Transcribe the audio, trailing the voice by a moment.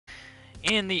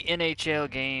in the NHL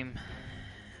game,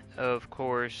 of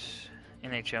course,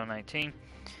 NHL 19.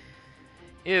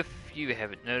 If you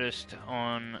haven't noticed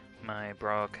on my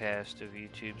broadcast of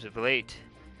YouTubes of late,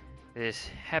 this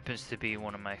happens to be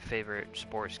one of my favorite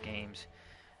sports games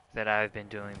that I've been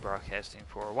doing broadcasting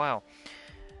for a while.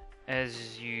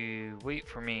 As you wait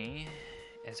for me,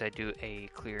 as I do a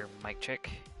clear mic check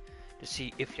to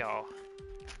see if y'all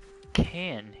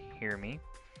can hear me,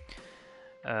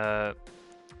 uh,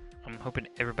 I'm hoping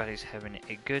everybody's having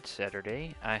a good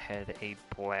Saturday. I had a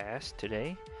blast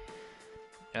today.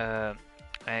 I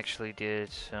actually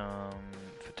did some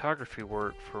photography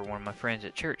work for one of my friends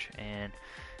at church, and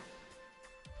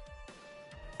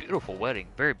beautiful wedding,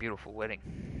 very beautiful wedding.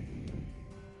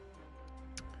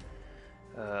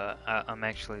 I'm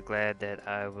actually glad that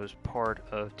I was part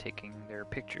of taking their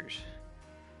pictures.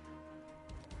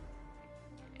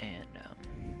 And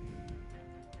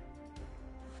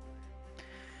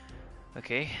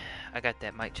okay, I got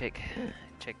that mic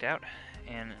checked out,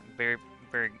 and very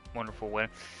wonderful wedding.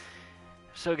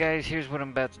 So guys, here's what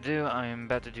I'm about to do. I'm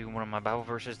about to do one of my Bible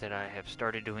verses that I have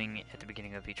started doing at the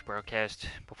beginning of each broadcast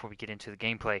before we get into the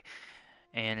gameplay.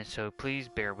 And so please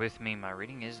bear with me. My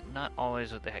reading is not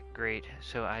always that great,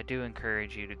 so I do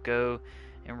encourage you to go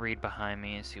and read behind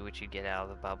me and see what you get out of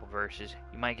the Bible verses.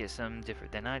 You might get something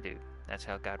different than I do. That's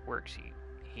how God works.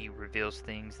 He reveals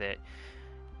things that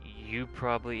you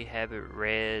probably haven't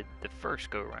read the first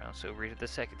go around, so read it the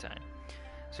second time.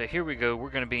 So here we go. We're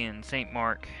going to be in St.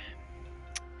 Mark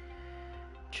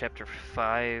chapter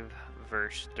 5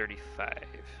 verse 35.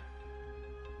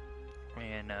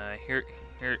 And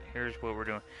here's what we're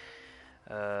doing.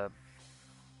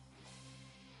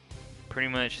 Pretty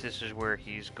much this is where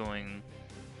he's going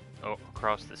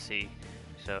across the sea.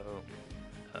 So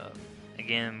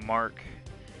again,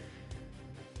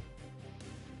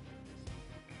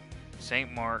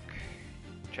 St. Mark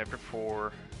chapter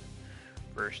 4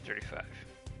 verse 35.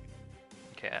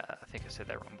 Okay, I think I said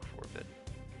that wrong before, but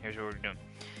here's what we're doing.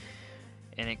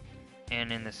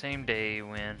 And in the same day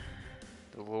when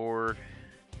the Lord,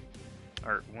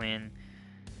 or when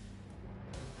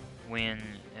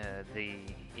the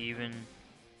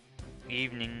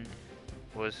evening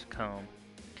was come,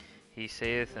 he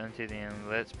saith unto them,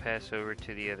 Let's pass over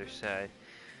to the other side.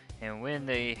 And when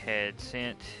they had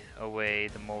sent away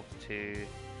the multitude,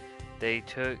 they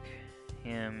took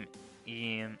him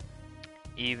even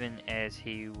as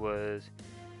he was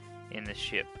in the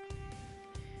ship.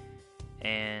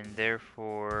 And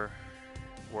therefore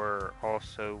were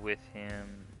also with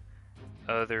him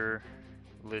other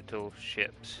little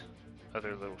ships.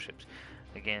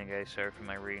 Again, guys, sorry for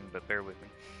my reading, but bear with me.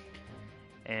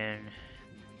 And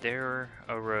there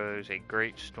arose a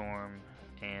great storm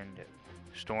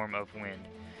of wind,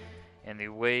 and the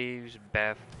waves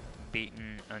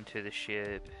beaten unto the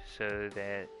ship, so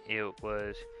that it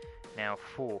was now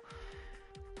full.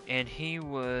 And he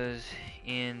was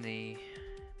in the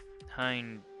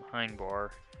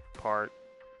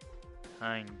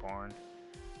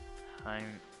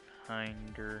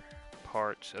hinder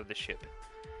parts of the ship,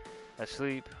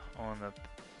 asleep on the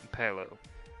pillow.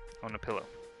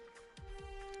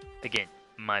 Again,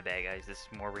 my bad, guys. This is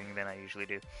more reading than I usually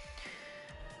do.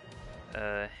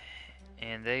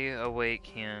 And they awake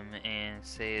him, and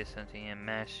saith unto him,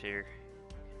 Master,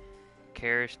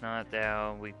 carest not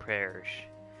thou we perish?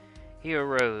 He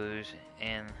arose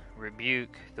and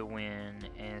rebuked the wind,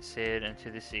 and said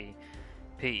unto the sea,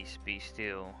 Peace, be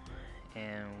still.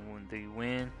 And when the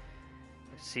wind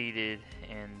ceased,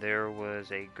 and there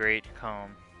was a great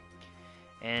calm.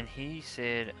 And he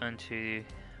said unto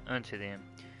them,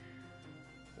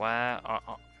 Why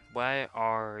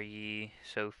are ye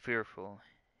so fearful?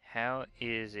 How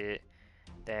is it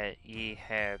that ye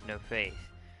have no faith?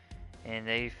 And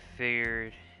they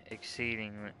feared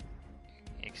exceedingly,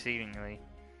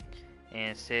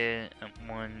 and said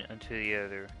one unto the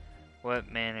other,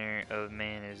 What manner of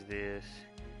man is this,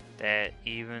 that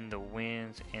even the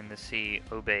winds and the sea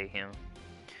obey him?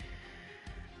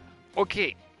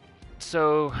 Okay,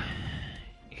 so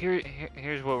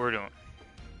here's what we're doing.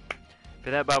 For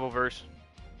that Bible verse,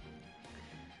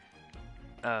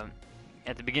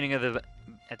 at the beginning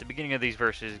of these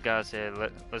verses, God said,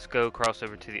 "Let's go cross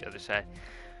over to the other side."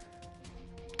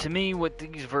 To me, what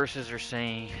these verses are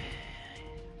saying,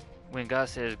 when God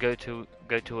says go to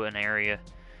an area,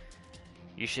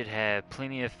 you should have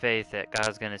plenty of faith that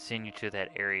God's going to send you to that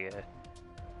area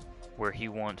where He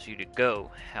wants you to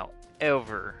go.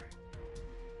 However,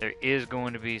 there is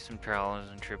going to be some trials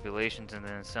and tribulations, and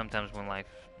then sometimes when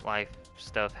life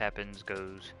stuff happens,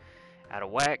 goes out of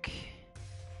whack,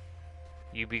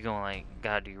 you'd be going like,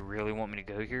 God, do you really want me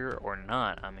to go here or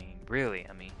not? I mean, really?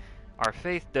 I mean, our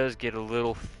faith does get a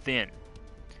little thin.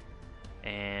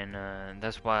 And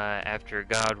that's why after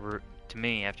to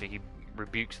me, after he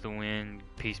rebukes the wind,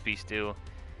 peace be still,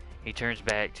 he turns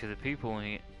back to the people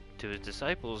and to his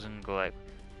disciples and go like,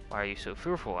 why are you so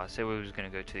fearful? I said we was going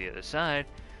to go to the other side,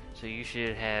 so you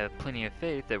should have plenty of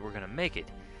faith that we're going to make it,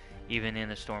 even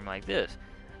in a storm like this.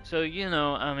 So, you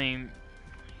know, I mean,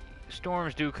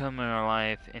 storms do come in our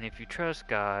life, and if you trust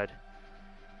God,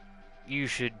 you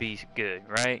should be good,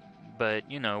 right? But,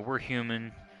 you know, we're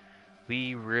human.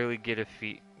 We really get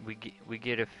we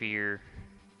get a fear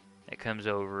that comes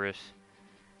over us.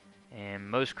 And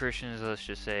most Christians, let's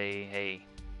just say, hey,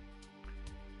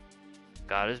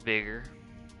 God is bigger,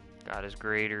 God is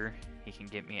greater, He can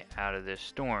get me out of this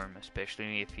storm,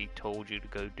 especially if He told you to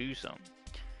go do something.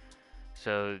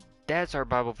 So that's our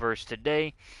Bible verse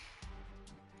today.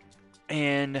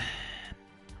 And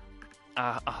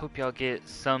I hope y'all get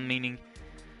some meaning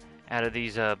out of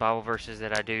these Bible verses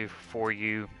that I do for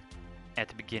you at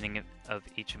the beginning of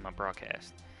each of my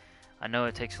broadcasts. I know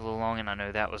it takes a little long, and I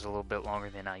know that was a little bit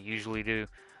longer than I usually do,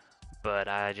 but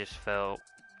I just felt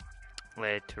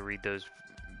led to read those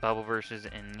Bible verses.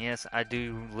 And yes, I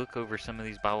do look over some of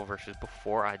these Bible verses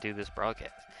before I do this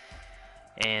broadcast.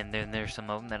 And then there's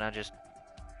some of them that I just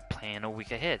plan a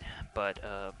week ahead. But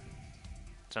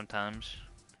sometimes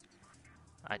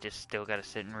I just still got to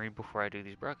sit and read before I do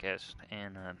these broadcasts.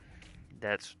 And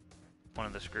that's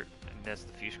that's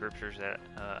the few scriptures that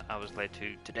I was led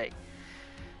to today.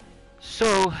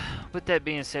 So, with that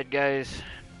being said, guys,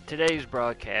 today's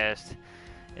broadcast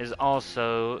is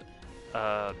also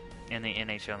in the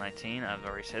NHL 19. I've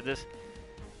already said this.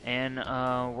 And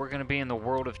we're going to be in the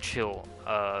world of chel.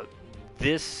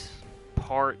 This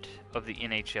part of the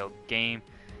NHL game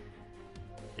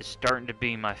is starting to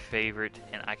be my favorite,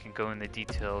 and I can go into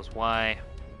details why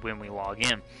when we log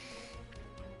in.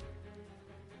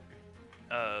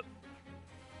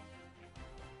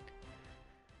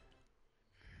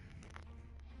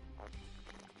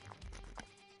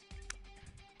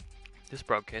 This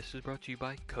broadcast is brought to you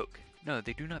by Coke. No,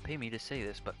 they do not pay me to say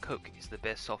this, but Coke is the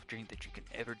best soft drink that you can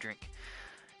ever drink.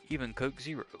 Even Coke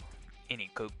Zero. Any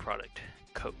Coke product.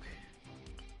 Coke.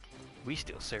 We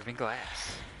still serve in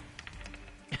glass.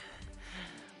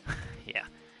 Yeah.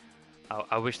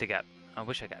 I wish I got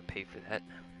paid for that.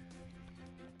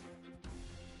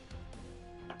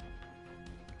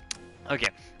 Okay.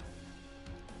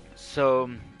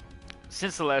 So,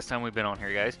 since the last time we've been on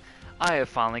here, guys, I have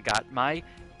finally got my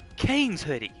Canes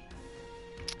hoodie.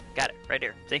 Got it right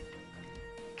there. See?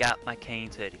 Got my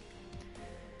Canes hoodie.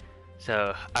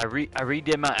 So I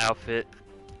redid my outfit.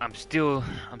 I'm still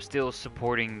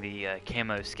supporting the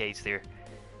camo skates there.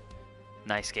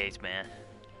 Nice skates, man.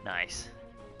 Nice.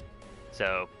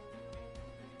 So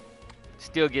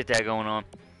still get that going on.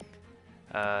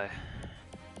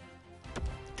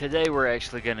 Today we're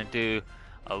actually gonna do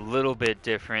a little bit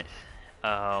different.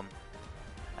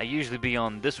 I usually be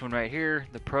on this one right here,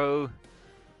 the Pro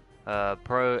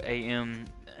AM,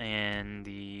 and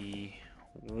the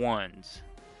ones.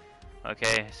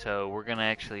 Okay, so we're gonna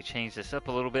actually change this up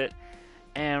a little bit,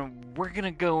 and we're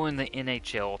gonna go in the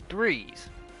NHL 3s.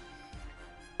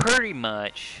 Pretty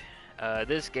much,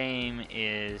 this game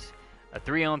is a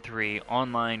 3-on-3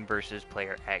 online versus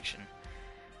player action.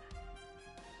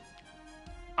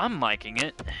 I'm liking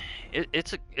it.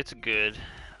 It's a good.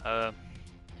 I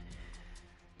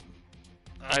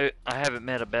haven't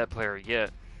met a bad player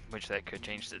yet, which that could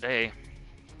change today.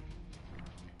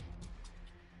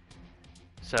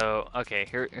 So, okay,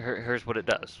 here's what it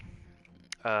does.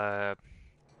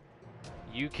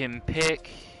 You can pick,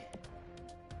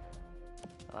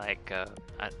 like,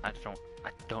 I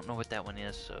don't know what that one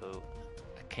is, so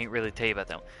I can't really tell you about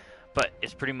that one. But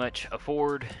it's pretty much a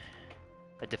forward,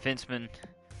 a defenseman,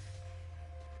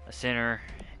 a center,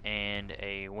 and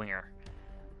a winger.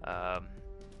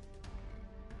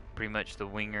 Pretty much the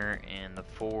winger and the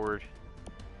forward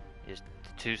is the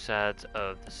two sides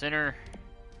of the center,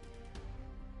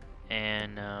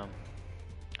 and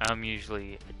I'm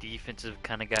usually a defensive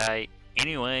kind of guy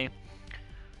anyway,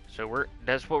 so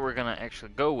that's what we're gonna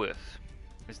actually go with,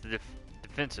 is the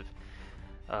defensive.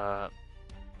 I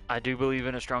do believe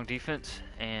in a strong defense,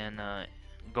 and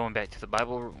going back to the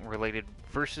Bible related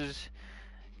verses,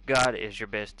 God is your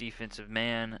best defensive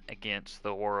man against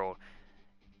the world.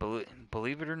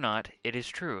 Believe it or not, it is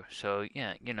true. So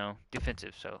yeah, you know,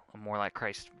 defensive. So I'm more like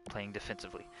Christ playing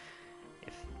defensively,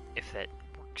 if that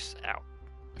works out.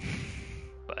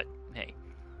 But hey,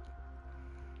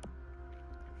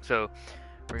 so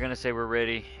we're gonna say we're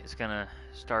ready. It's gonna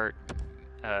start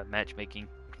matchmaking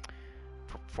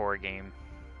for a game.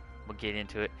 We'll get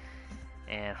into it,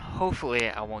 and hopefully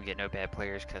I won't get no bad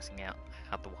players cussing out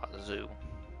the wazoo.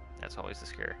 That's always the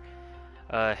scare.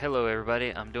 Hello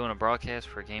everybody. I'm doing a broadcast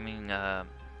for gaming.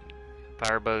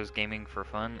 Firebug's Gaming for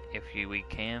Fun. If we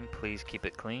can, please keep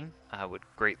it clean. I would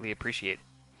greatly appreciate it.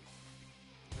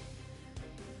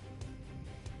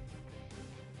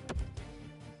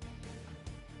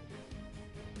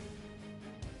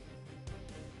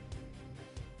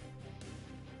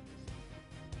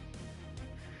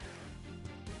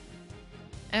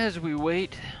 As we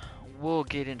wait, we'll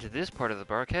get into this part of the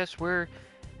broadcast where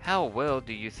how well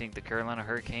do you think the Carolina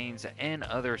Hurricanes and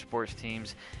other sports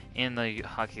teams in the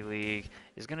hockey league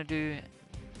is going to do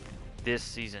this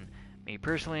season? Me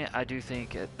personally, I do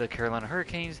think the Carolina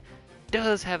Hurricanes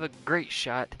does have a great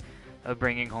shot of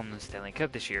bringing home the Stanley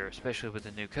Cup this year, especially with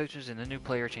the new coaches and the new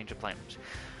player change of plans.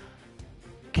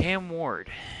 Cam Ward,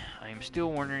 I'm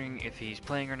still wondering if he's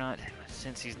playing or not.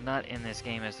 Since he's not in this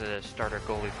game as the starter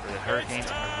goalie for the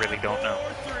Hurricanes, I really don't know.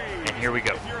 And here we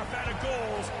go. If you're a fan of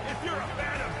goals, if you're a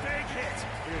fan of big hits,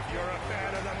 if you're a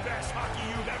fan of the best hockey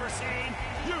you've ever seen,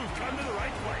 you've come to the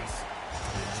right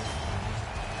place.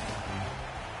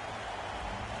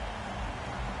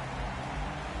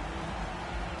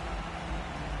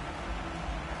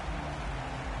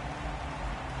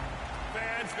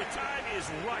 Fans, the time is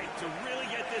right to really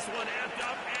get this one amped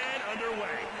up and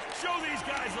underway. Show these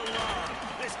guys the love.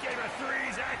 This game of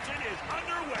threes action is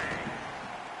underway.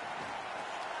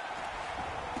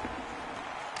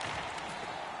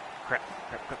 Crap.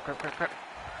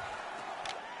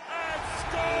 And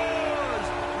scores!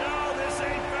 No, this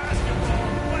ain't basketball,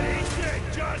 but he did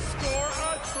just score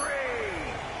a three.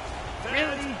 Fans,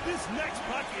 Really? this next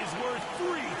puck is worth 3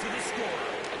 to the scorer.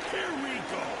 Here we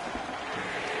go.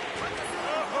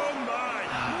 Oh my!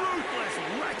 Ruthless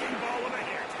wrecking ball of a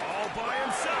hit. All by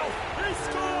himself. He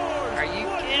scores! Are you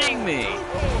kidding me? 3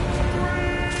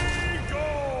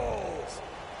 goals!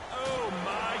 Oh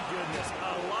my goodness.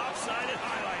 A lopsided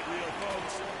highlight reel,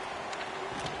 folks.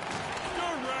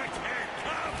 Direct hit.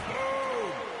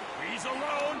 Kaboom! He's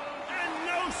alone, and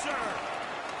no, sir!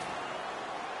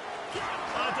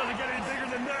 Oh, it doesn't get any bigger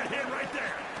than that hit right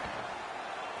there.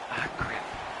 Ah, crap.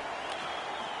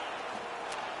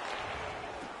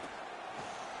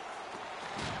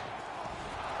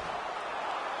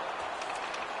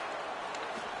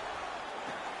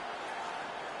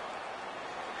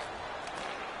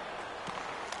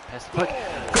 Pass the puck.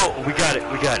 Go! We got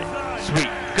it. Sweet.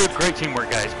 Good. Great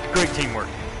teamwork, guys. Great teamwork.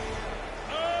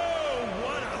 Oh,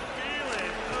 what a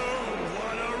feeling.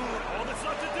 Oh, all that's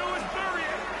left to do is bury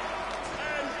it.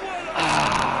 And what a...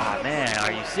 Ah, man.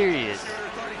 Are you serious? Sure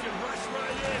thought he could rush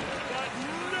right in, but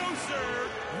no, sir.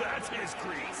 That's his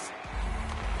crease.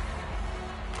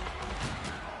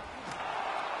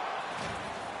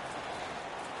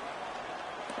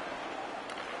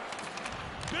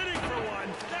 Bidding for one,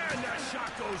 and that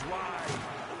shot goes wide.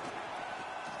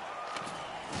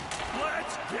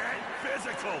 Let's get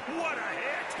physical. What a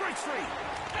hit. Straight street.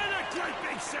 And a great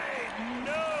big save.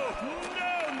 No,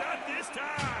 not this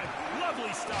time.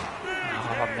 Lovely stop. Big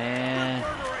hit. Man.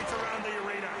 Reverberates around the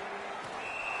arena.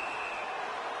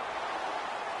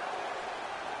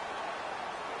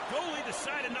 Goalie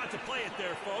decided not to play it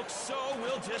there, folks, so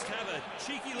we'll just have a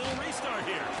cheeky little restart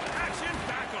here. Action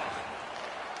back on.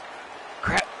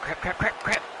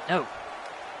 Crap. No.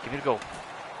 Give me the goal.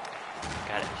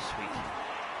 Got it. Sweet.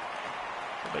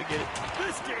 Somebody get it.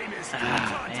 This game is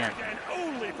Ah, contact and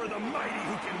only for the mighty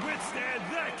who can withstand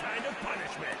that kind of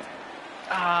punishment.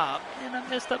 Ah, man, I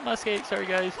messed up my skate. Sorry,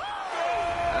 guys.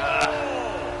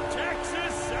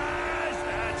 Texas size,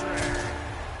 that's rare.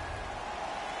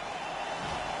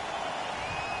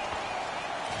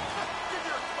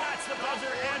 That's the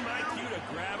buzzer and my cue to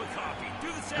grab a copy. Do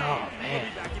the same. Oh, man. We'll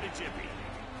be back in a jiffy.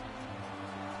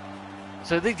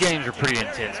 So these games are pretty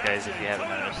intense, guys, if you haven't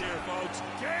Coming up noticed. here, folks.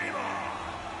 Game on.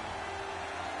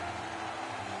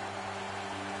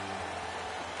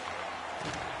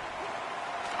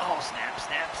 Oh, snap.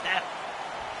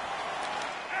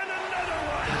 And another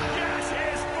one. Yes,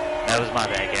 his fourth. That was my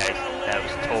bad, guys. That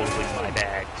was totally my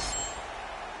bad.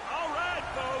 All right,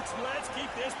 folks, let's keep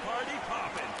this party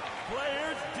popping.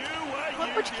 Players, do what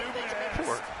you What you do think best.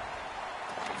 for?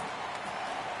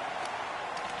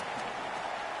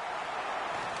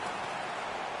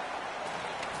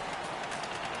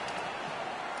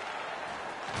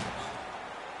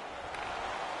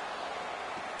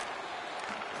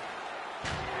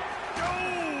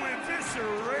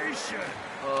 Evisceration.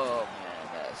 Oh, man,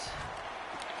 that's...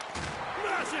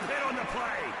 Massive hit on the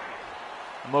play.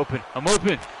 I'm open.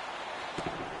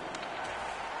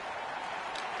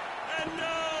 And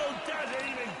no, doesn't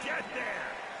even get there.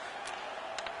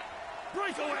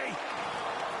 away.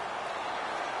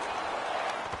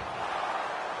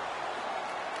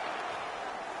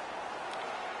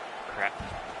 Crap.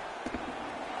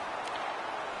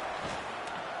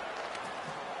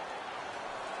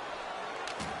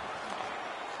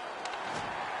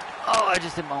 Oh, I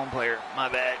just hit my own player. My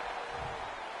bad.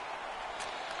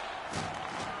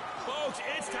 Folks,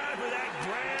 it's time for that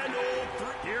grand old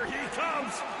three. Here he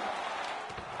comes.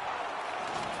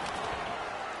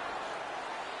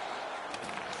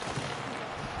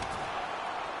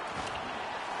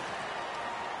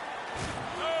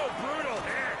 Oh, brutal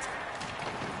hit.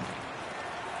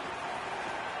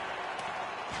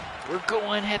 We're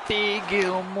going Happy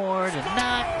Gilmore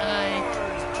tonight.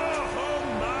 Oh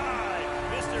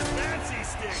my! Mr. Fancy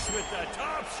Sticks with the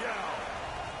top shelf.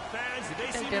 Fans,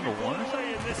 they seem to be blown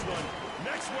away in this one.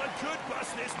 Next one could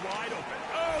bust this wide open.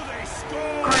 Oh, they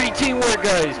score! Great teamwork,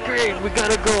 guys. Great. We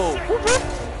gotta go. Whoop, whoop.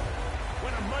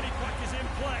 When a money puck is in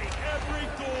play, every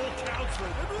goal counts for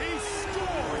them. He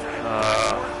scores!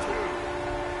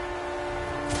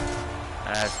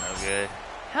 That's no good.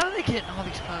 How are they getting all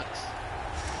these pucks?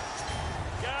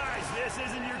 Guys, this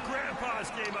isn't your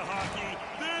grandpa's game of hockey.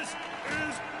 This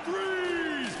is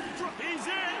Freeze! He's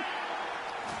in!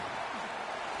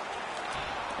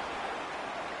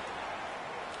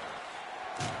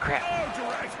 Crap. Oh,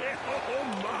 direct hit! Oh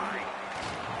my!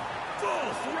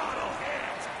 Full throttle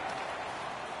hit!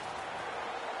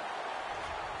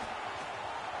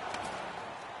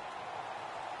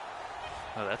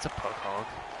 Oh, that's a puck hog.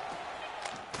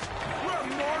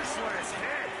 Remorseless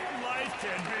hit! Life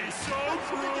can be so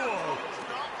cruel!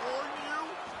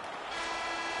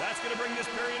 That's going to bring this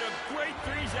period of great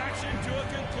threes action to a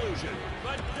conclusion.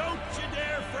 But don't you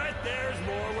dare fret, there's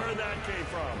more where that came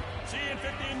from. See you in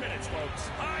 15 minutes, folks.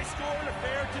 High scoring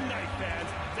affair tonight, fans.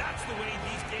 That's the way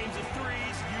these games of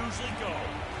threes usually go.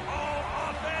 All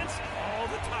offense, all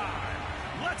the time.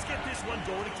 Let's get this one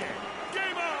going again.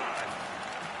 Game on!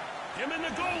 Him and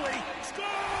the goalie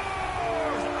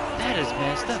scores! That is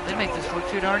messed up. They make this look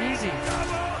too darn easy.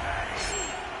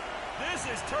 This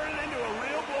is turning into a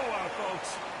real blowout,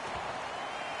 folks.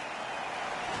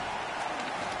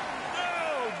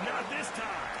 No, not this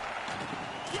time.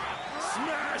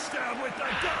 Smashed down with the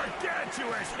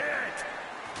gargantuous hit.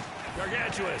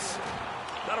 Gargantuous.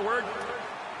 Not a word.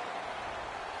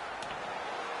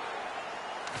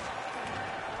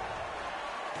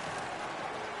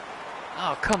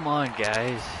 Oh, come on,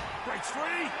 guys. Breaks free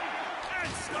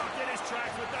and stopped in his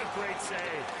tracks with a great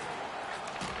save.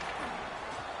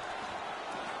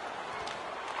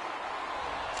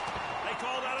 They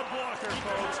called out a blocker,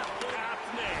 folks. Apt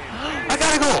name. I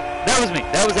got a goal. That was me.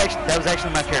 That was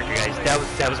actually my character, guys.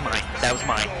 That was mine. That was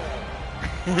mine.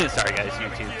 Sorry, guys. You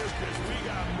too. We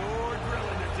got more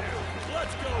grilling to do.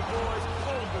 Let's go, boys.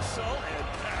 Hold the salt and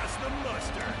pass the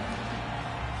mustard.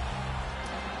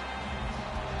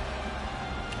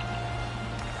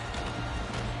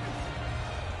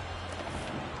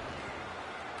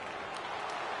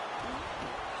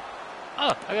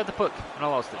 Oh, I got the puck, and I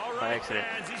lost it All by right, accident.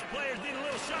 fans, these players need a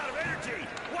little shot of energy.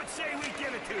 What say we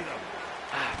give it to them?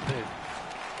 Ah, boo.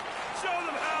 Show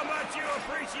them how much you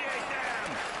appreciate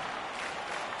them.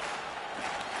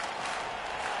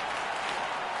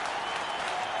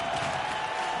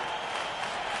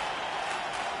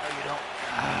 No, you don't.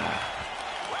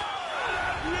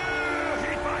 Yeah,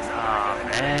 he finds out. Oh,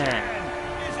 man.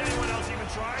 Is anyone else even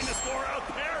trying to score out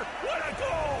there? What a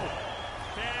goal!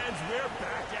 Fans, we're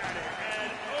back at it,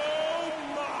 and oh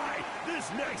my! This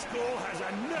next goal has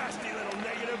a nasty little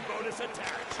negative bonus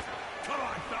attached. Come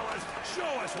on, fellas,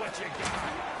 show us what you got.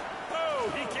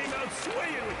 Oh, he came out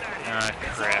swinging with that hit. Ah,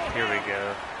 It's crap. all Here we him. go.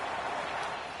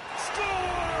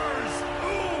 Scores!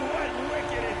 Ooh, what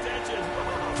wicked intentions.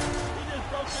 He just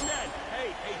broke the net. Hey,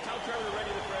 tell Trevor to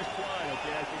ready the fresh fly,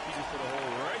 okay? I think he just put a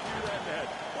hole right through that net.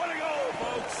 What a goal,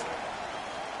 folks!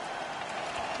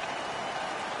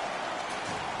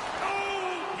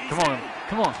 Oh! He's Come on. in.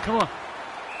 Come on. Come on.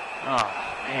 Oh,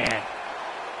 man.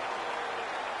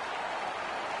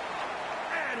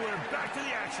 And we're back to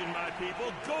the action, my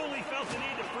people. Goalie felt the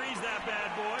need to freeze that bad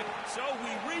boy, so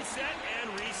we reset and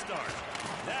restart.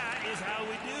 That is how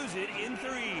we do it in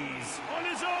threes. On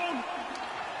his own.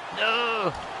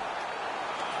 No.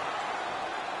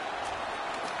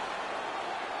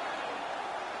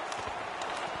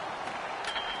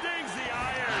 Dings the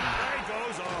iron. And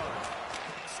goes on.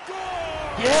 Score!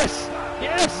 Yes.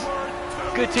 Yes.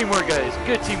 Good teamwork, guys.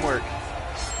 Good teamwork.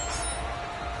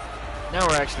 Now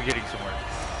we're actually getting somewhere.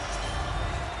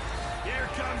 Here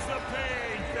comes the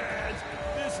pain, fans.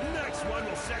 This next one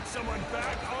will set someone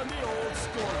back on the old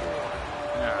scoreboard.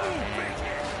 Oh, Ooh, man. big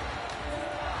hit.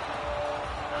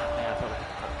 Man, I thought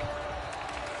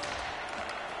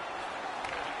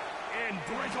in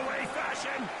breakaway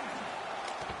fashion.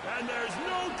 And there's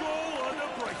no goal on the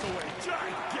breakaway.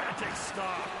 Gigantic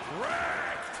stop.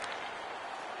 Wrecked.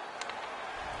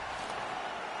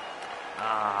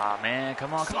 Ah, man,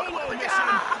 come on, come on, come on. Solo mission.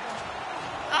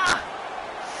 Ah!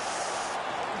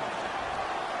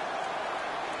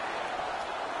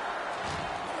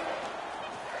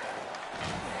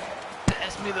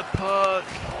 Pass me the puck.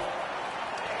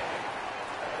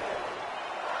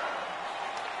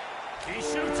 He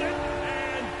shoots it,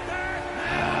 and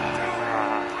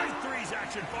that great threes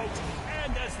action, folks.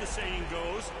 And as the saying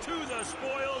goes, to the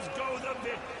spoils go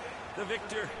the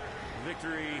victor.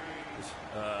 Victory.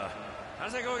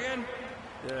 How's that go again?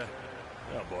 Yeah.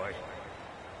 Oh boy.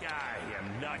 I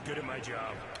am not good at my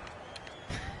job.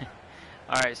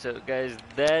 Alright, so guys,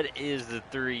 that is the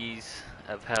threes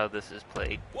of how this is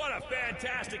played. What a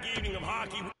fantastic evening of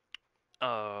hockey.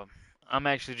 I'm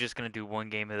actually just gonna do one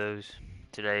game of those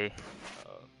today.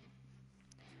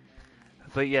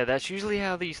 But yeah, that's usually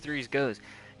how these threes goes,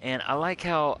 and I like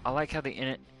how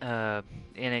the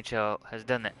NHL has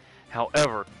done that.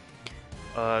 However,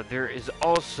 there is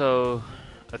also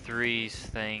a threes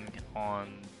thing on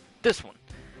this one.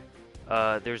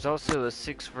 There's also a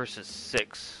 6 versus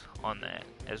 6 on that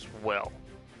as well.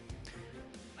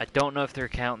 I don't know if they're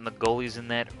counting the goalies in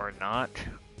that or not.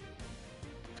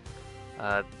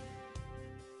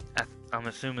 I'm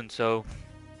assuming so,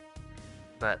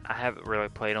 but I haven't really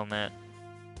played on that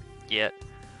yet.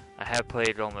 I have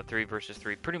played on the 3 versus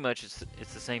 3. Pretty much it's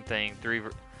the same thing.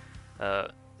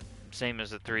 Same as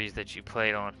the threes that you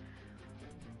played on,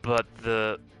 but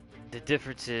the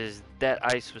difference is that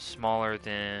ice was smaller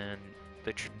than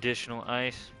the traditional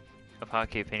ice of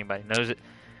hockey, if anybody knows it,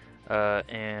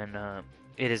 and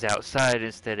it is outside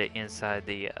instead of inside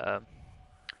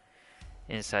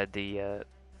the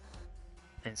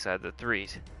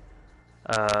threes.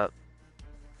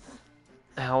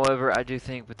 However, I do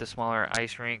think with the smaller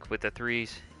ice rink with the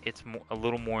threes, it's a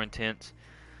little more intense.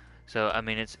 So I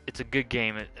mean, it's a good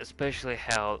game, especially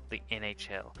how the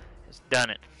NHL has done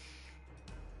it.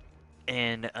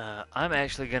 And I'm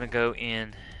actually gonna go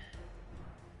in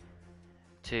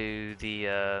to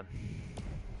the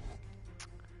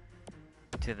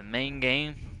main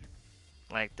game,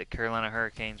 like the Carolina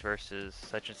Hurricanes versus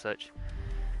such and such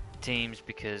teams,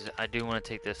 because I do want to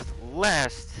take this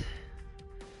last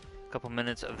couple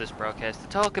minutes of this broadcast to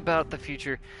talk about the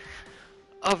future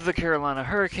of the Carolina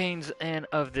Hurricanes and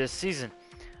of this season.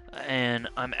 And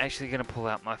I'm actually going to pull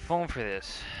out my phone for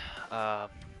this.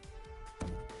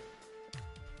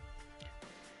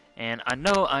 And I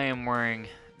know I am wearing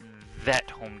that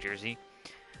home jersey,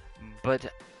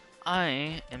 but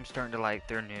I am starting to like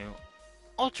their new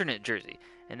alternate jersey,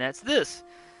 and that's this.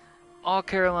 All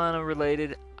Carolina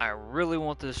related. I really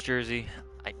want this jersey.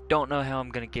 I don't know how I'm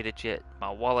going to get it yet. My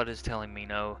wallet is telling me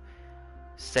no.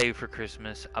 Save for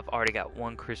Christmas. I've already got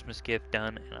one Christmas gift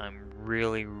done, and I'm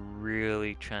really,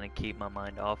 really trying to keep my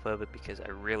mind off of it because I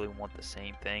really want the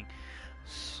same thing.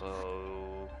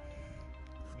 So,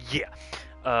 yeah.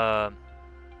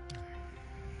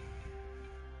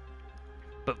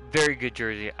 But very good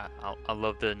jersey. I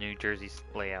love the new jersey's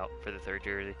layout for the third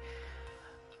jersey.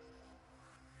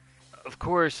 Of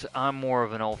course, I'm more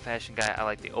of an old-fashioned guy. I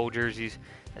like the old jerseys.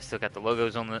 I still got the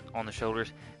logos on the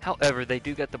shoulders. However, they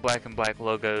do got the black and black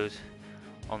logos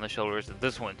on the shoulders of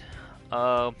this one.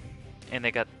 And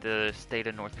they got the state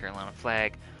of North Carolina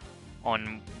flag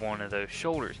on one of those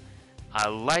shoulders. I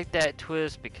like that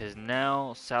twist because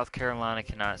now South Carolina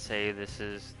cannot say this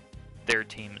is their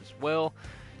team as well,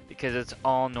 because it's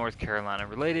all North Carolina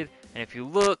related. And if you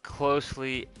look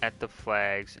closely at the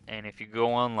flags, and if you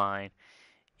go online,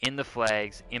 in the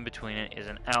flags, in between it, is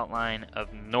an outline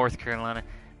of North Carolina,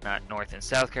 not North and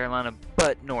South Carolina,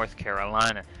 but North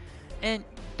Carolina. And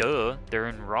duh, they're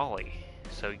in Raleigh.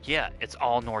 So yeah, it's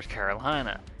all North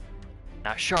Carolina,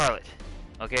 not Charlotte.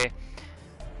 Okay?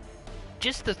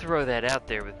 Just to throw that out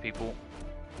there with people.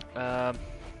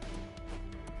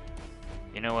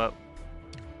 You know what?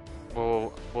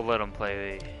 We'll let them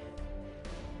play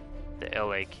the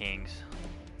LA Kings.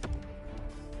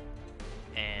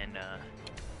 And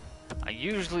I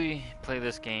usually play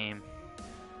this game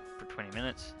for 20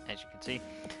 minutes, as you can see.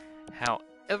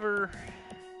 However,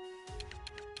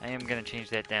 I am going to change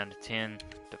that down to 10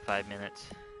 to 5 minutes,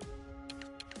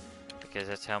 because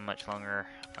that's how much longer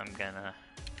I'm going to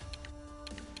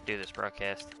do this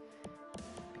broadcast.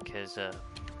 Because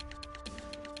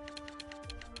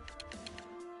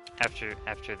after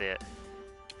that,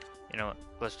 you know what,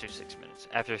 let's do 6 minutes.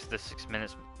 After the 6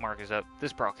 minutes mark is up,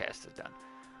 this broadcast is done.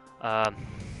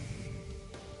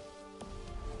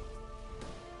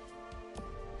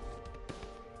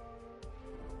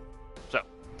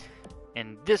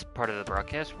 in this part of the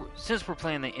broadcast, since we're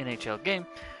playing the NHL game,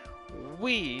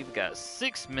 we've got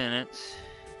 6 minutes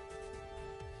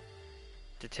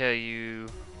to tell you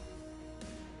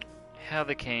how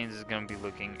the Canes is going to be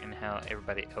looking and how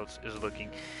everybody else is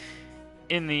looking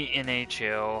in the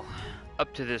NHL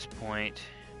up to this point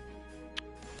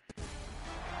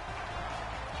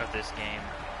of this game.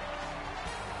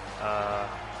 Hi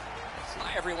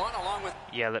everyone, along with...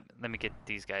 Yeah, let me get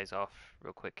these guys off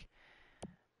real quick.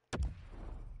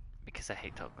 Because I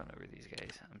hate talking over these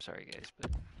guys. I'm sorry guys, but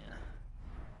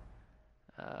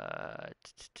yeah.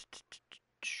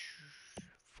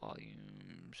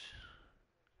 Volumes.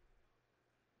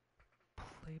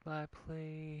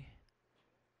 Play-by-play.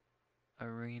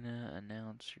 Arena,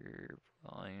 announcer,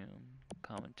 volume,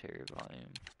 commentary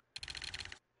volume.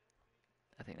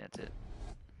 I think that's it.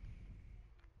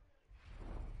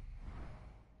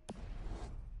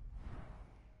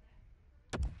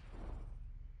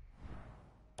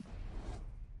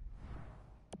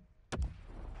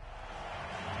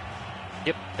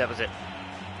 Yep, that was it.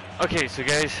 Okay, so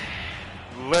guys,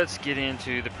 let's get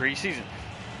into the preseason.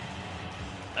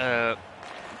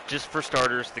 Just for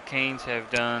starters, the Canes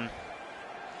have done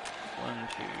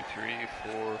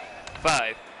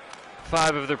 5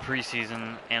 of their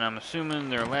preseason, and I'm assuming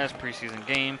their last preseason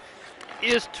game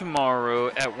is tomorrow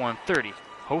at 1:30.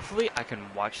 Hopefully, I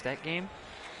can watch that game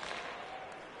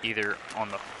either on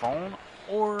the phone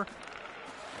or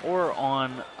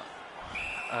on.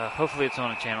 Hopefully, it's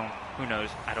on a channel. Who knows?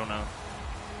 I don't know.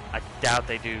 I doubt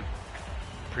they do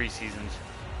preseasons,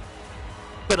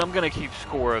 but I'm gonna keep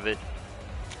score of it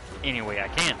any way I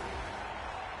can.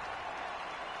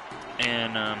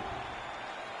 And I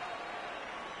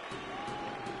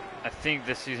think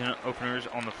the season opener is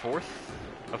on the 4th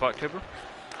of October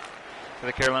for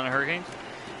the Carolina Hurricanes.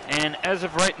 And as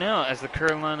of right now, as the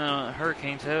Carolina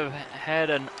Hurricanes have had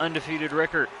an undefeated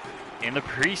record in the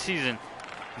preseason,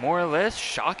 more or less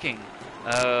shocking,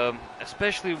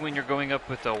 especially when you're going up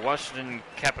with the Washington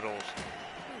Capitals.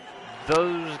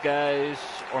 Those guys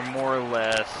are more or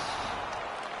less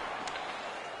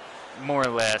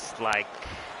like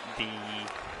the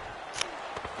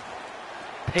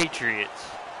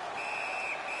Patriots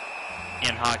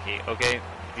in hockey, okay?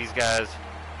 These guys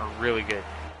are really good.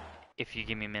 If you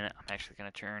give me a minute, I'm actually going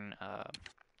to turn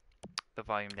the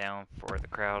volume down for the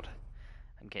crowd.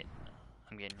 I'm getting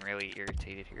really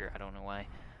irritated here. I don't know why.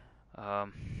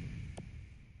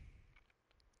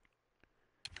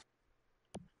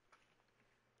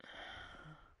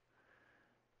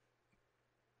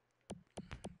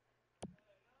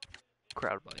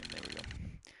 Crowd volume, there we go.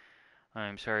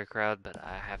 I'm sorry, crowd, but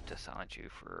I have to silence you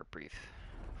for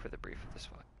the brief of this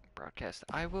broadcast.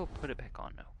 I will put it back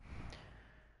on now.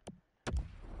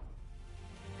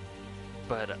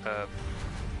 But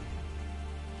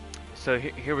so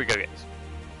here we go, guys.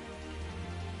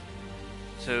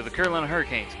 So the Carolina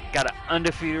Hurricanes got an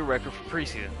undefeated record for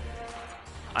preseason.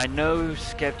 I know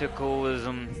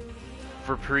skepticism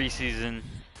for preseason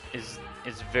is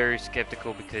very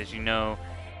skeptical because you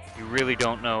really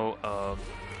don't know.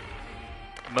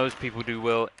 Most people do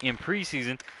well in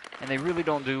preseason, and they really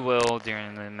don't do well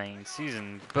during the main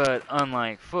season. But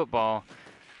unlike football,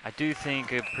 I do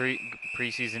think a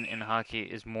preseason in hockey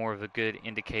is more of a good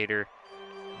indicator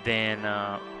than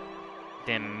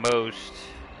most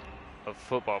of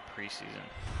football preseason.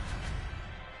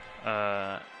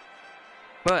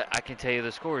 But I can tell you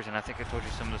the scores, and I think I told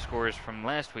you some of the scores from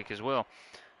last week as well.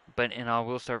 And I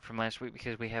will start from last week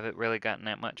because we haven't really gotten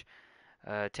that much.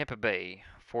 Tampa Bay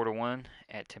 4-1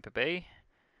 at Tampa Bay.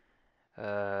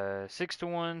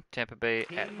 6-1 Tampa Bay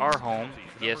at our home.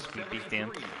 Yes, we beat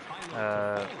them.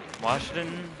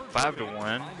 Washington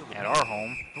 5-1 at our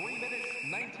home.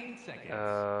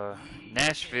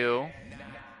 Nashville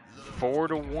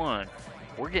 4-1.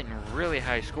 We're getting really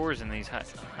high scores in these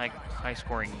high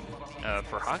scoring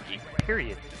for hockey.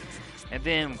 Period. And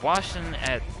then Washington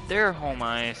at their home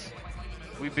ice,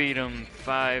 we beat them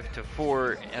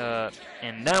 5-4,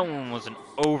 and that one was an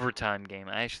overtime game.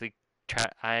 I actually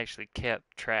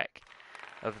kept track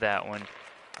of that one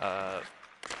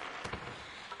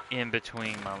in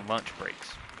between my lunch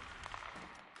breaks.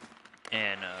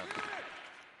 And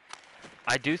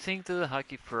I do think that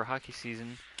for hockey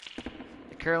season,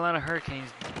 the Carolina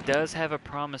Hurricanes does have a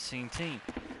promising team.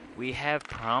 We have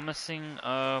promising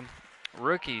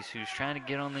rookies who's trying to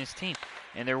get on this team,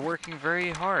 and they're working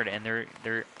very hard, and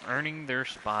they're earning their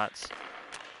spots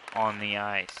on the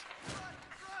ice.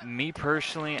 Me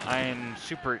personally, I am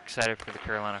super excited for the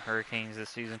Carolina Hurricanes this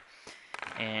season,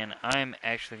 and I'm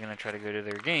actually going to try to go to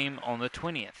their game on the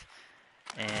 20th.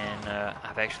 And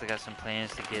I've actually got some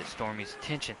plans to get Stormy's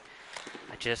attention.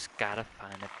 I just gotta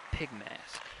find a pig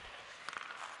mask.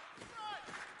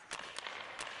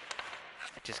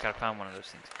 I just gotta find one of those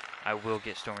things. I will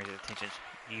get Stormy's attention.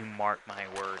 You mark my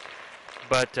word.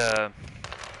 But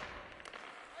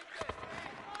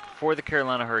for the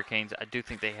Carolina Hurricanes, I do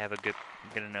think they have a good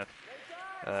enough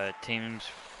a team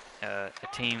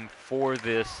for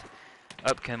this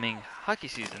upcoming hockey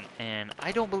season. And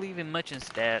I don't believe in much in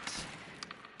stats,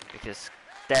 because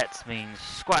stats means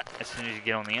squat as soon as you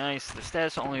get on the ice. The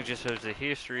stats only just shows the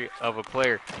history of a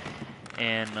player.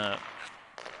 And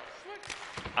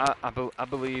I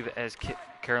believe as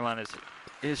Carolina's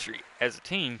history as a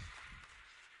team,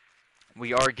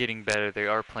 we are getting better. They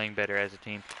are playing better as a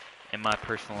team, in my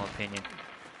personal opinion.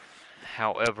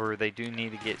 However, they do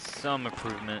need to get some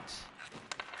improvements,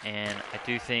 and I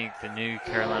do think the new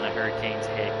Carolina Hurricanes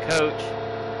head coach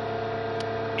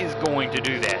is going to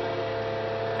do that.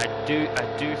 I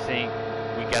do think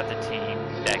we got the team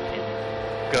that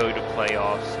can go to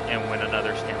playoffs and win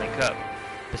another Stanley Cup.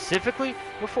 Specifically,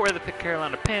 before the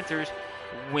Carolina Panthers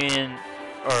win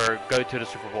or go to the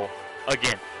Super Bowl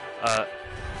again.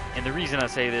 And the reason I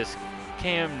say this,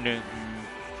 Cam Newton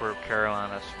for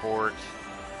Carolina sports.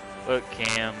 Look,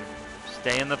 Cam,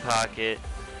 stay in the pocket,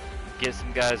 get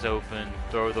some guys open,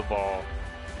 throw the ball.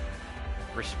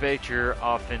 Respect your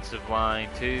offensive line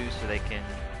too, so they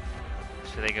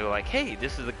go like, hey,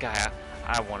 this is the guy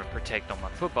I want to protect on my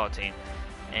football team.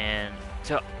 And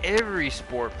to every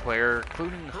sport player,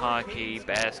 including hockey,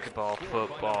 basketball,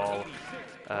 football,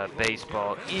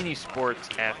 baseball, any sports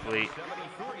athlete,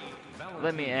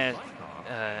 let me ask,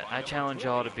 I challenge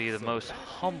y'all to be the most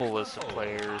humblest of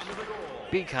players.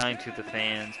 Be kind to the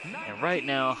fans. And right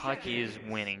now, hockey is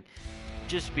winning,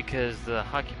 just because the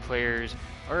hockey players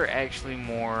are actually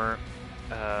more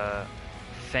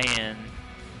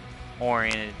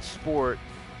fan-oriented sport,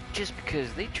 just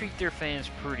because they treat their fans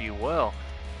pretty well.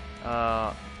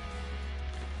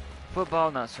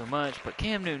 Football, not so much, but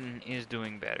Cam Newton is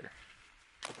doing better.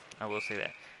 I will say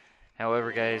that.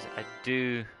 However, guys, I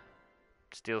do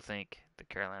still think the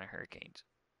Carolina Hurricanes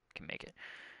can make it.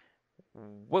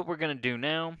 What we're going to do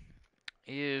now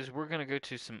is we're going to go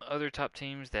to some other top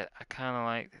teams that I kind of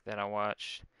like, that I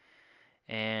watched.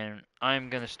 And I'm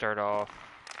going to start off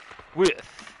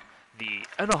with the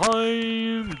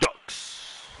Anaheim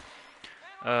Ducks.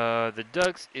 The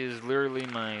Ducks is literally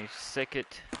my second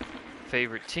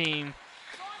favorite team,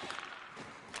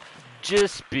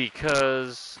 just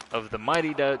because of the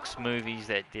Mighty Ducks movies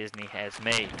that Disney has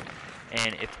made.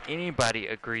 And if anybody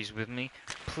agrees with me,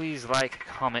 please like,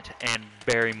 comment, and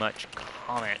very much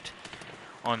comment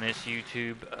on this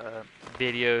YouTube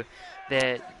video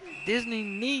that Disney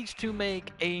needs to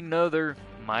make another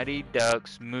Mighty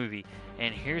Ducks movie.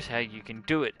 And here's how you can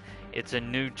do it. It's a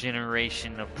new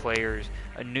generation of players,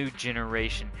 a new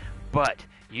generation, but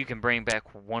you can bring back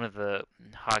one of the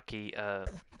hockey,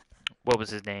 what was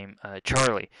his name?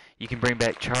 Charlie. You can bring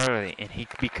back Charlie, and he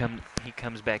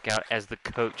comes back out as the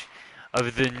coach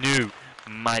of the new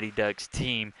Mighty Ducks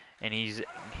team, and he's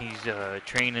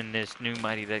training this new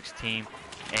Mighty Ducks team,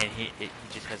 and he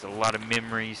just has a lot of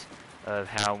memories of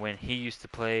how when he used to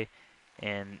play,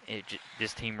 and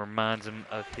this team reminds him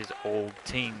of his old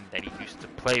team that he used to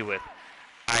play with.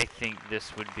 I think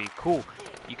this would be cool.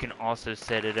 You can also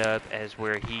set it up as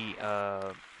where he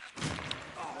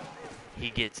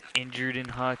gets injured in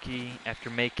hockey after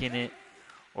making it,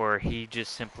 or he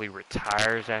just simply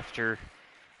retires after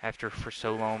for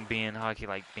so long being in hockey,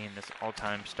 like being this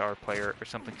all-time star player or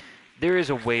something. There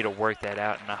is a way to work that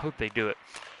out, and I hope they do it.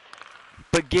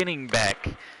 But getting back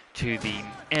to the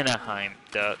Anaheim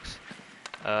Ducks,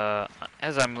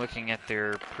 as I'm looking at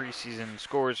their preseason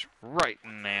scores right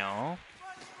now,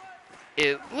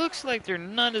 it looks like they're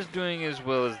not doing as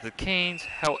well as the Canes.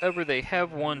 However, they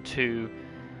have won 2,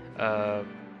 and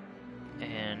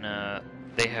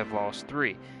they have lost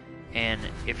 3. And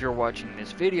if you're watching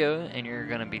this video and you're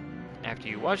going to be, after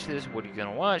you watch this, what are you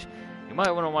going to watch? You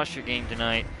might want to watch your game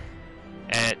tonight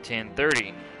at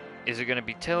 10:30. Is it going to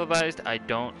be televised? I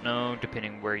don't know,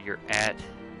 depending where you're at,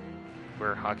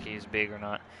 where hockey is big or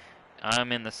not.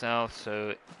 I'm in the South,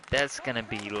 so that's going to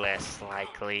be less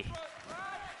likely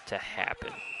to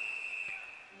happen.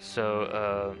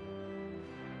 So,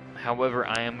 however,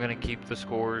 I am going to keep the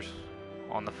scores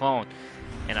on the phone.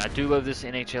 And I do love this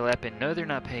NHL app, and no, they're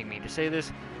not paying me to say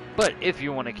this, but if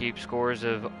you want to keep scores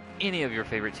of any of your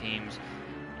favorite teams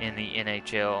in the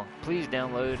NHL, please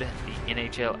download the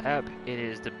NHL app. It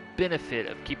is the benefit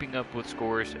of keeping up with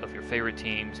scores of your favorite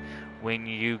teams when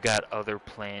you got other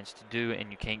plans to do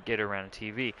and you can't get around a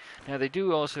TV. Now, they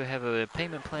do also have a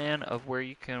payment plan of where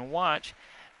you can watch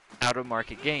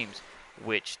out-of-market games.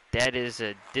 which that is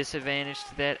a disadvantage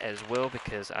to that as well,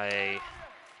 because I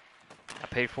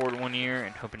paid for it 1 year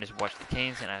and hoping to watch the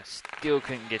Canes, and I still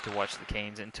couldn't get to watch the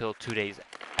Canes until 2 days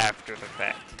after the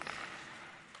fact.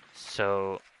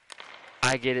 So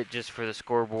I get it just for the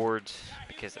scoreboards,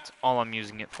 because that's all I'm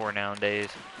using it for nowadays.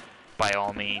 By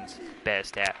all means,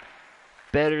 best app.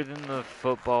 Better than the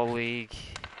Football League,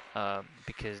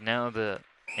 because now the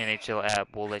NHL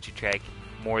app will let you track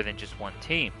more than just one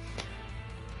team.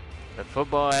 The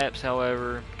football apps,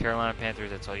 however, Carolina Panthers,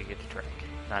 that's all you get to track,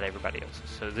 not everybody else's.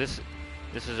 So this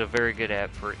is a very good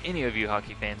app for any of you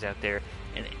hockey fans out there.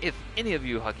 And if any of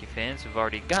you hockey fans have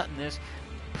already gotten this,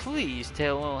 please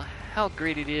tell how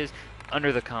great it is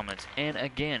under the comments. And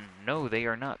again, no, they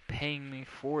are not paying me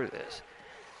for this.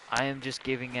 I am just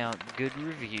giving out good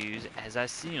reviews as I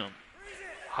see them,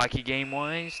 hockey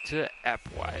game-wise to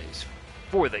app-wise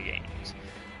for the games.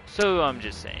 So I'm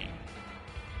just saying.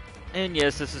 And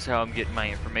yes, this is how I'm getting my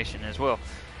information as well.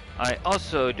 I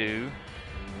also do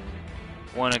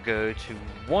want to go to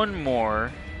one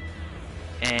more,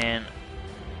 and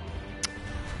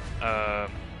I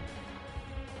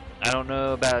don't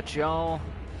know about y'all,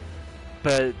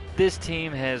 but this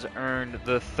team has earned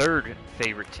the third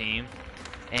favorite team,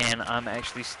 and I'm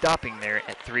actually stopping there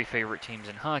at 3 favorite teams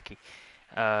in hockey.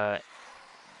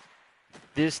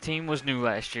 This team was new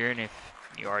last year, and if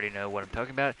you already know what I'm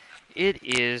talking about, it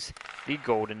is the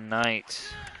Golden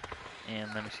Knights.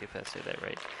 And let me see if I said that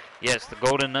right. Yes, the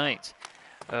Golden Knights.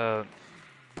 For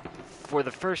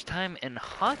the first time in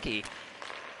hockey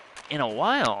in a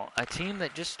while, a team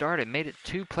that just started made it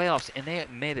 2 playoffs, and they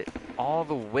made it all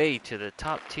the way to the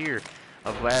top tier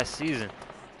of last season.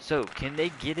 So can they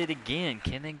get it again?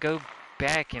 Can they go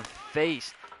back and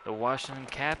face the Washington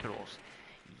Capitals?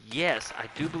 Yes, I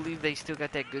do believe they still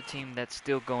got that good team that's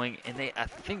still going, and I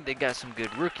think they got some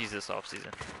good rookies this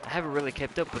offseason. I haven't really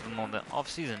kept up with them on the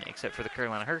offseason except for the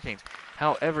Carolina Hurricanes.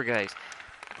 However, guys,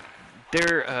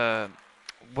 they're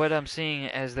what I'm seeing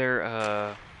as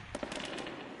their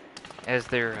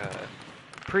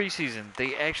preseason,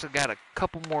 they actually got a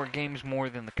couple more games more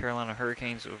than the Carolina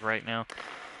Hurricanes of right now,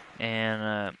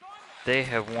 and they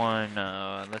have won.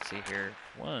 Let's see here,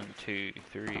 1, 2,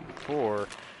 3, 4,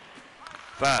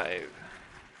 5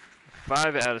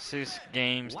 out of 6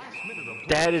 games.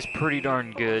 That is pretty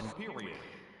darn good.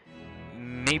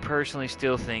 Me personally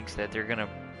still thinks that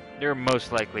they're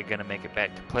most likely gonna make it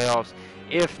back to playoffs,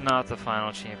 if not the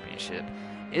final championship.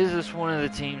 Is this one of the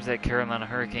teams that Carolina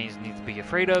Hurricanes need to be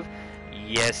afraid of?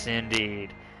 Yes,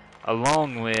 indeed.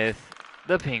 Along with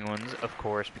the Penguins, of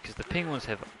course, because the Penguins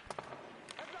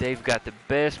they've got the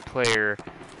best player,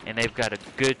 and they've got a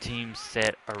good team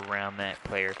set around that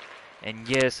player. And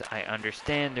yes, I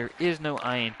understand there is no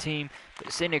iron team,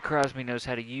 but Sidney Crosby knows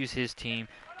how to use his team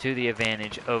to the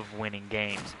advantage of winning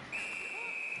games.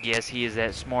 Yes, he is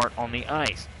that smart on the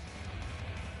ice.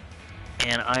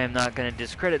 And I am not going to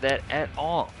discredit that at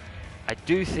all. I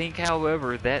do think,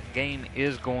 however, that game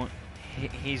is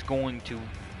he's going to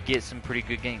get some pretty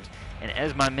good games. And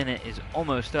as my minute is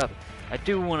almost up, I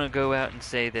do want to go out and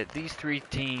say that these 3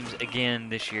 teams again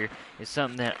this year is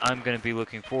something that I'm going to be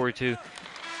looking forward to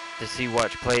see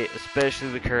watch play,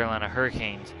 especially the Carolina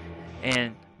Hurricanes.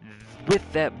 And with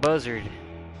that buzzard,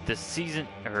 the season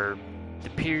or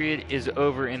the period is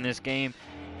over in this game,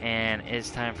 and it's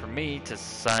time for me to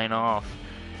sign off.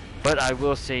 But I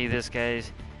will say this,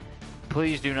 guys,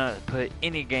 please do not put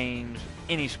any games,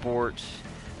 any sports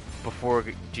before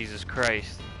Jesus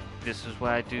Christ. This is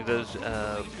why I do those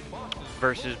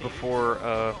verses before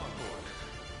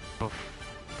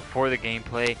the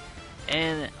gameplay.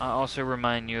 And I also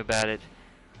remind you about it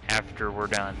after we're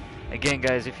done. Again,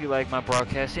 guys, if you like my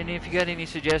broadcast, and if you got any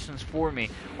suggestions for me,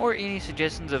 or any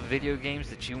suggestions of video games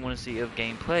that you want to see of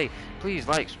gameplay, please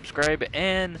like, subscribe,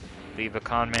 and leave a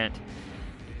comment.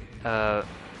 And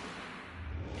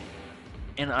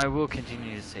I will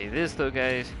continue to say this, though,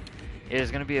 guys. It is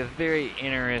going to be a very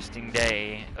interesting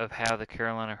day of how the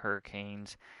Carolina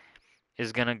Hurricanes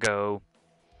is going to go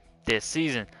this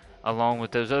season, along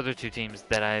with those other 2 teams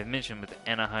that I have mentioned, with the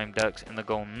Anaheim Ducks and the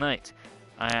Golden Knights.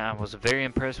 I was very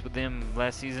impressed with them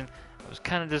last season. I was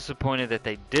kind of disappointed that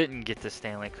they didn't get the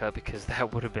Stanley Cup, because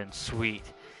that would have been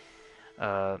sweet.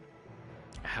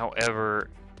 However,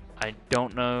 I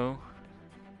don't know.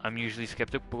 I'm usually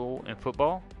skeptical in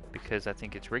football because I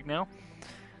think it's rigged now.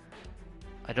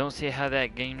 I don't see how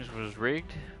that game was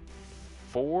rigged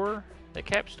for the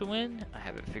Caps to win. I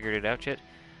haven't figured it out yet.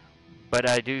 But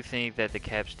I do think that the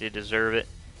Caps did deserve it.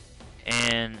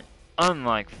 And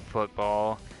unlike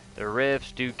football, the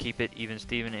refs do keep it even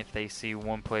Steven. If they see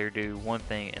one player do one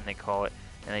thing and they call it,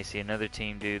 and they see another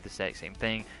team do the exact same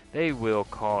thing, they will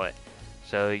call it.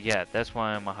 So yeah, that's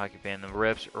why I'm a hockey fan. The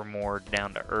refs are more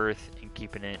down to earth and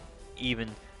keeping it even,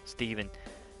 Steven.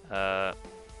 And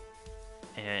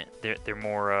they're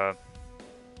more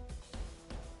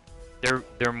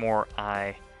they're more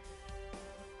eye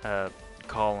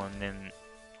calling than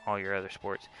all your other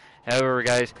sports. However,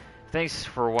 guys, thanks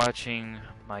for watching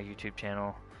my YouTube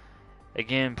channel.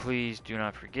 Again, please do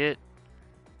not forget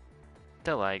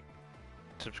to like,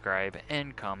 subscribe,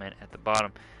 and comment at the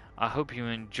bottom. I hope you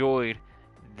enjoyed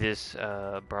this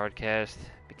broadcast,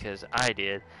 because I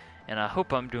did, and I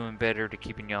hope I'm doing better to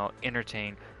keeping y'all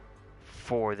entertained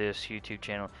for this YouTube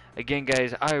channel. Again,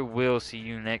 guys, I will see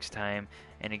you next time.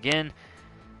 And again,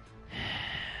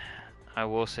 I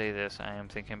will say this, I am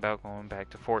thinking about going back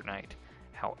to Fortnite.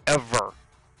 However,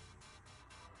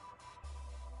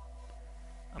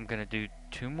 I'm going to do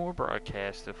 2 more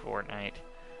broadcasts of Fortnite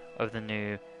of the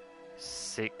new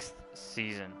 6th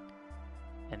season.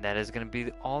 And that is going to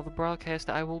be all the broadcasts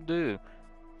I will do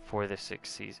for the 6th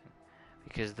season.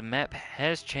 Because the map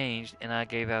has changed, and I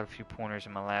gave out a few pointers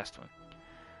in my last one.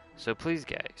 So please,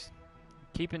 guys,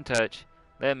 keep in touch,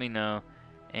 let me know,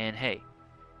 and hey,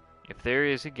 if there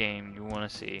is a game you want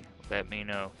to see, let me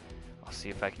know. I'll see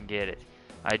if I can get it.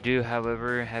 I do,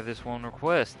 however, have this one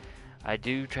request. I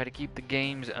do try to keep the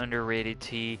games under rated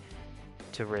T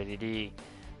to rated E.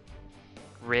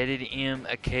 Rated M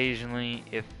occasionally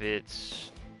if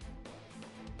it's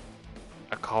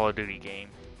a Call of Duty game.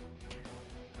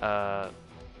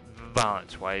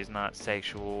 Violence-wise, not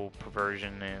sexual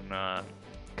perversion and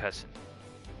cussing.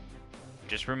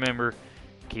 Just remember,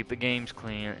 keep the games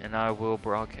clean, and I will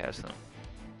broadcast them.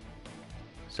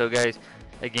 So guys,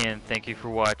 again, thank you for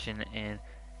watching, and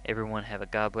everyone have a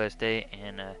God bless day,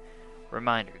 and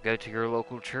reminder, go to your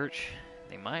local church.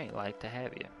 They might like to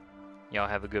have you. Y'all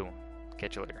have a good one.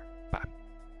 Catch you later.